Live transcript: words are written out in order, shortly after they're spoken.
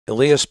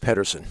Elias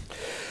Pettersson.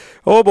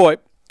 Oh, boy.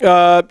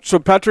 So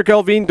Patrick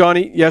Allvin,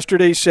 Donnie,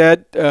 yesterday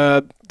said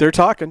they're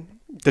talking.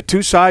 The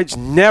two sides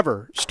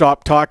never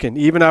stop talking,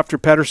 even after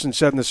Pettersson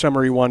said in the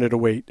summer he wanted to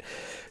wait.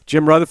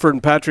 Jim Rutherford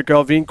and Patrick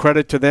Allvin,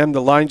 credit to them,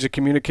 the lines of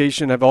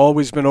communication have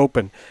always been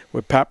open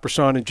with Pat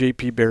Brisson and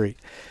J.P. Barry.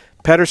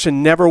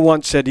 Pettersson never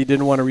once said he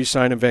didn't want to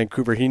re-sign in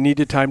Vancouver. He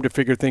needed time to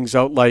figure things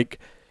out, like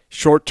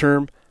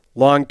short-term,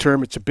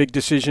 long-term. It's a big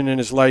decision in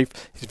his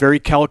life. He's a very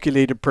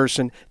calculated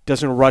person,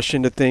 doesn't rush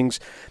into things.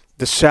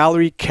 The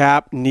salary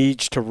cap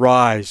needs to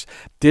rise.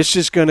 This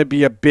is going to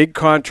be a big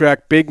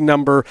contract, big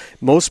number.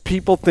 Most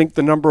people think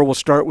the number will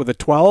start with a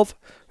 12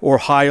 or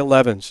high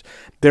 11s.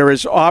 There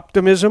is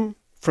optimism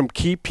from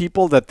key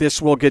people that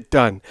this will get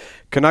done.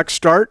 Canucks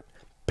start.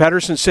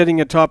 Pettersson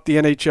sitting atop the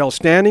NHL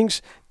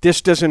standings.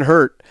 This doesn't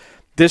hurt.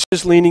 This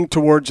is leaning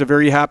towards a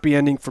very happy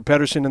ending for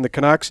Pettersson and the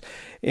Canucks.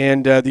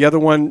 And the other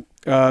one,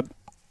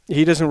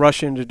 he doesn't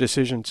rush into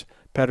decisions.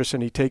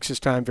 Pettersson, he takes his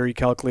time, very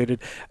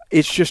calculated.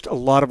 It's just a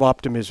lot of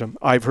optimism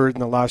I've heard in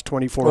the last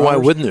 24 hours. Why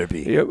wouldn't there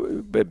be?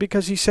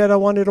 Because he said, I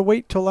wanted to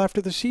wait till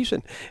after the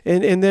season.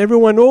 And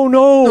everyone, oh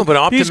no, but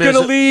optimism, he's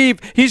going to leave.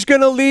 He's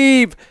going to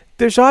leave.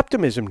 There's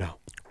optimism now.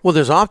 Well,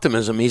 there's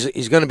optimism.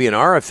 He's going to be an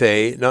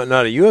RFA,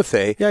 not a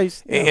UFA. Yeah,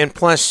 and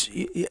plus,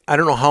 I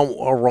don't know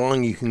how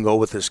wrong you can go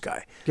with this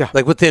guy. Yeah.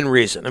 Like within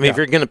reason. I mean, if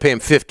you're going to pay him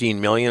 $15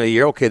 million a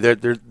year, okay,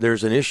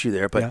 there's an issue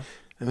there. But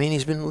I mean,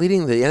 he's been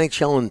leading the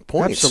NHL in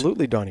points.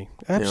 Absolutely, Donnie.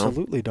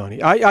 Absolutely,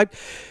 Donnie. I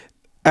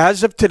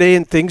as of today,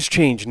 and things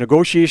change.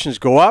 Negotiations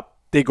go up,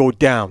 they go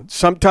down.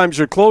 Sometimes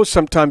they're close,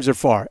 sometimes they're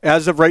far.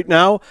 As of right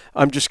now,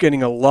 I'm just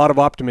getting a lot of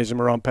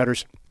optimism around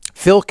Pettersson.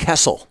 Phil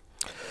Kessel.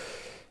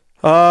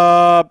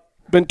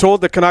 Been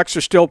told the Canucks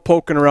are still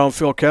poking around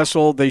Phil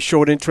Kessel. They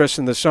showed interest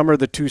in the summer.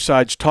 The two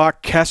sides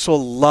talked. Kessel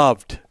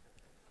loved,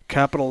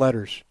 capital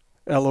letters,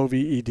 Loved,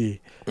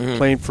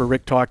 playing for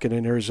Rick Tocchet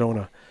in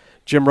Arizona.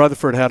 Jim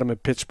Rutherford had him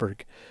at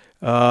Pittsburgh.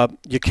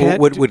 You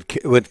can't.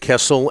 Would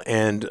Kessel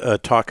and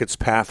Tocchet's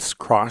paths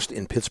crossed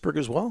in Pittsburgh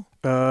as well?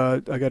 I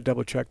got to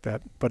double check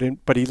that. But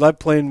he loved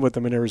playing with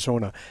them in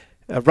Arizona.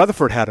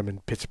 Rutherford had him in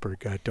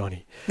Pittsburgh,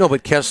 Donnie. No,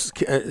 but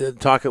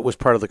Tocchet was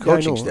part of the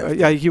coaching staff.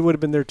 Yeah, he would have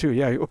been there too.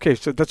 Yeah, okay,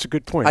 so that's a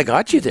good point. I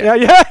got you there.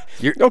 Yeah.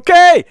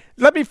 Okay,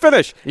 let me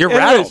finish. You're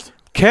rattled.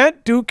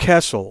 Can't do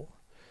Kessel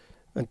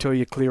until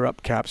you clear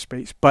up cap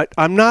space. But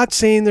I'm not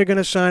saying they're going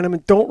to sign him,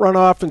 and don't run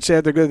off and say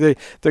they're going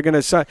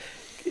to sign.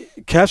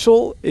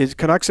 Kessel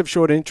Canucks have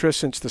showed interest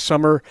since the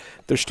summer.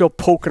 They're still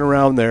poking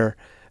around there.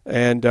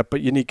 And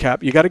but you need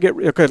cap. You got to get.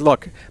 Okay,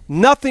 look,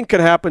 nothing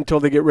can happen until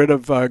they get rid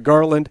of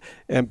Garland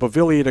and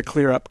Beauvillier to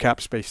clear up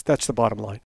cap space. That's the bottom line.